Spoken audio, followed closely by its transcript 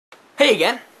Hey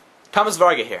again, Thomas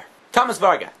Varga here. Thomas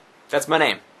Varga, that's my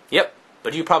name. Yep,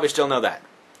 but you probably still know that,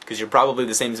 because you're probably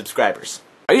the same subscribers.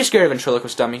 Are you scared of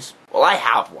ventriloquist dummies? Well, I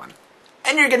have one,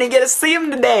 and you're gonna get to see him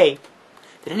today!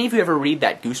 Did any of you ever read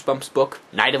that Goosebumps book,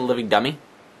 Night of the Living Dummy?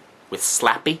 With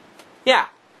Slappy? Yeah,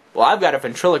 well I've got a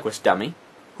ventriloquist dummy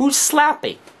who's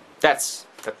Slappy. That's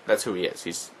who he is.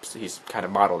 He's kind of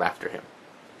modeled after him.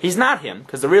 He's not him,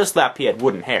 because the real Slappy had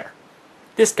wooden hair.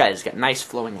 This guy's got nice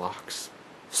flowing locks.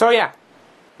 So yeah,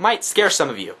 might scare some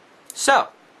of you. So,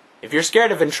 if you're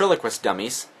scared of ventriloquist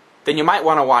dummies, then you might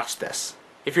want to watch this.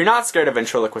 If you're not scared of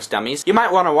ventriloquist dummies, you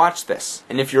might want to watch this.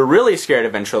 And if you're really scared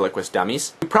of ventriloquist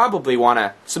dummies, you probably want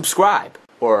to subscribe,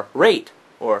 or rate,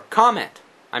 or comment.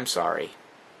 I'm sorry.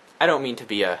 I don't mean to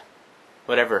be a,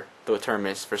 whatever the term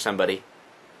is for somebody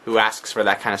who asks for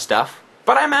that kind of stuff,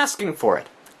 but I'm asking for it.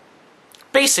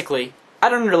 Basically, I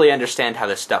don't really understand how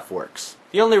this stuff works.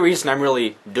 The only reason I'm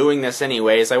really doing this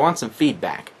anyway is I want some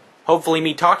feedback. Hopefully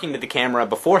me talking to the camera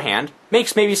beforehand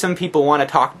makes maybe some people want to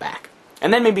talk back.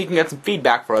 And then maybe you can get some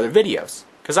feedback for other videos.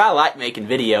 Because I like making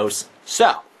videos.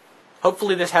 So,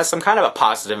 hopefully this has some kind of a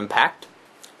positive impact.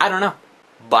 I don't know.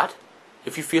 But,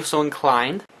 if you feel so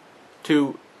inclined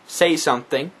to say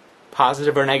something,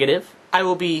 positive or negative, I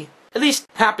will be at least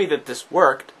happy that this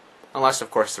worked. Unless, of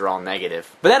course, they're all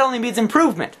negative. But that only means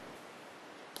improvement.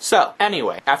 So,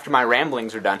 anyway, after my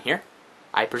ramblings are done here,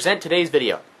 I present today's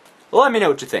video. Let me know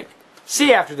what you think. See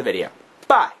you after the video.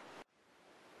 Bye!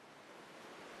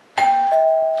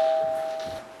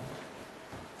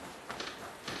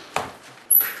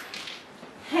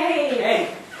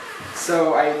 Hey!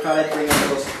 So, I thought I'd bring a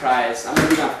little surprise. I'm going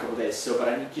to be gone for a couple days, but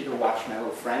I need you to watch my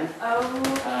little friend.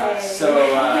 Okay.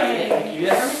 Can you do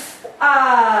that for me?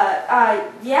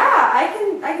 Yeah, I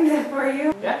can do that for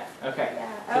you. Yeah? Okay. Yeah.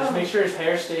 So just make sure his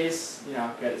hair stays,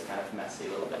 good. It's kind of messy a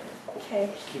little bit. Okay.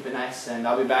 Just keep it nice, and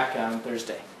I'll be back on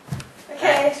Thursday.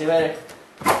 Okay. Right, see you later.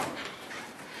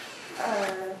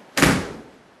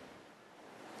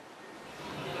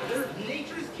 They're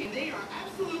nature's king. They are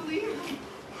absolutely delicious.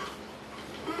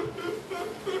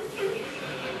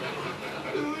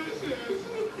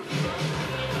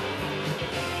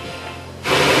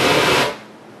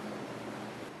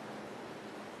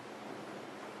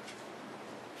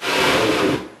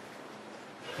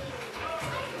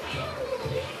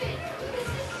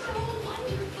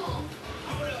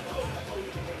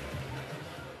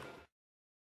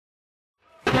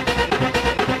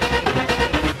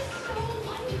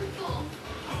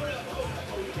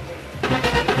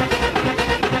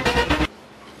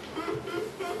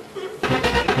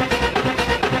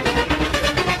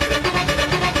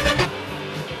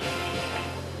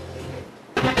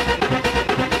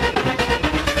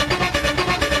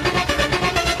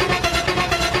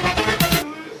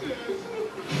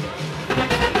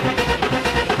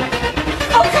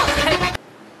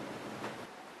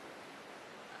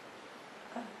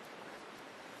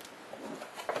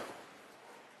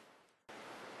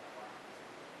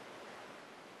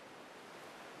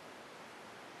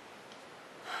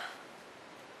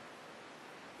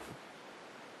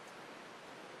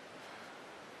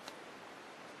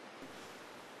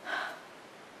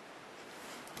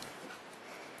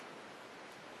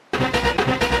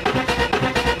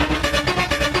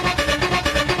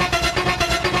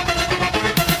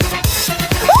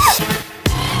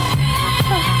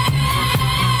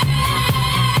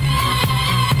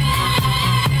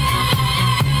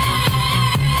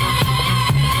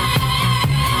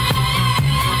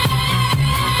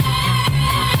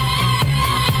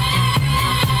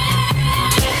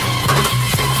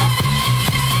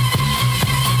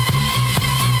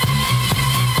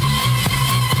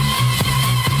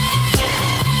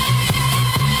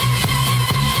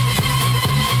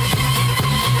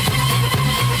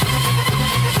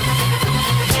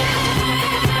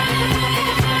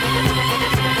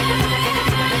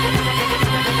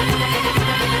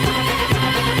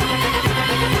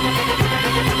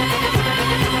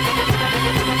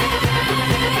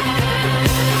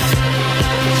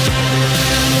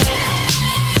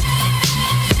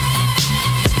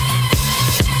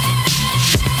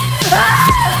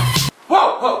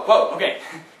 Whoa, okay.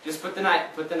 Just put the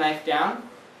knife down.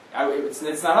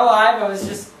 It's not alive,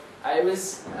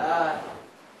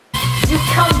 You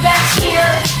come back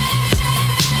here!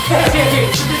 Okay,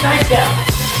 put the knife down.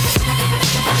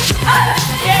 Ha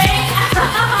ha ha!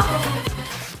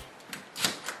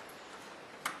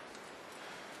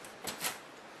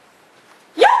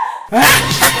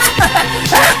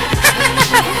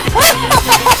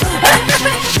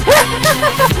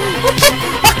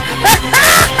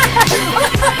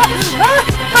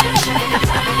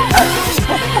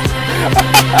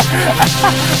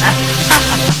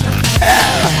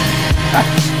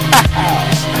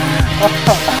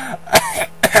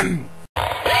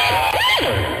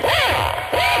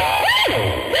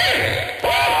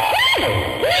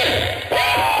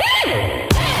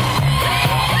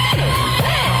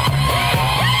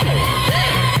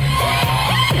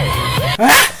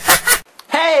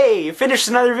 Hey, you finished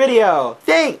another video.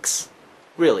 Thanks.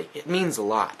 Really, it means a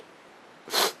lot.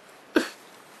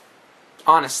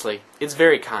 Honestly, it's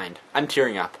very kind. I'm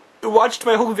tearing up. You watched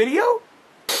my whole video?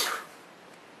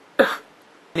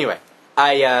 Anyway,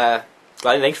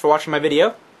 thanks for watching my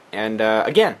video. And,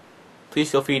 again,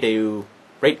 please feel free to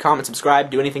rate, comment,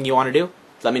 subscribe, do anything you want to do.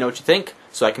 Let me know what you think,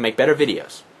 so I can make better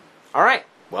videos. Alright,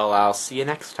 well, I'll see you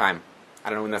next time. I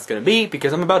don't know when that's going to be,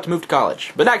 because I'm about to move to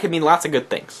college. But that could mean lots of good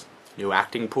things. New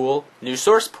acting pool, new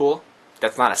source pool.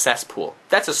 That's not a cesspool.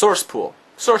 That's a source pool.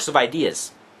 Source of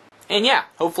ideas. And yeah,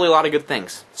 hopefully a lot of good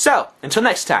things. So, until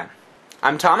next time,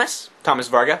 I'm Thomas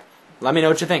Varga. Let me know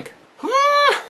what you think.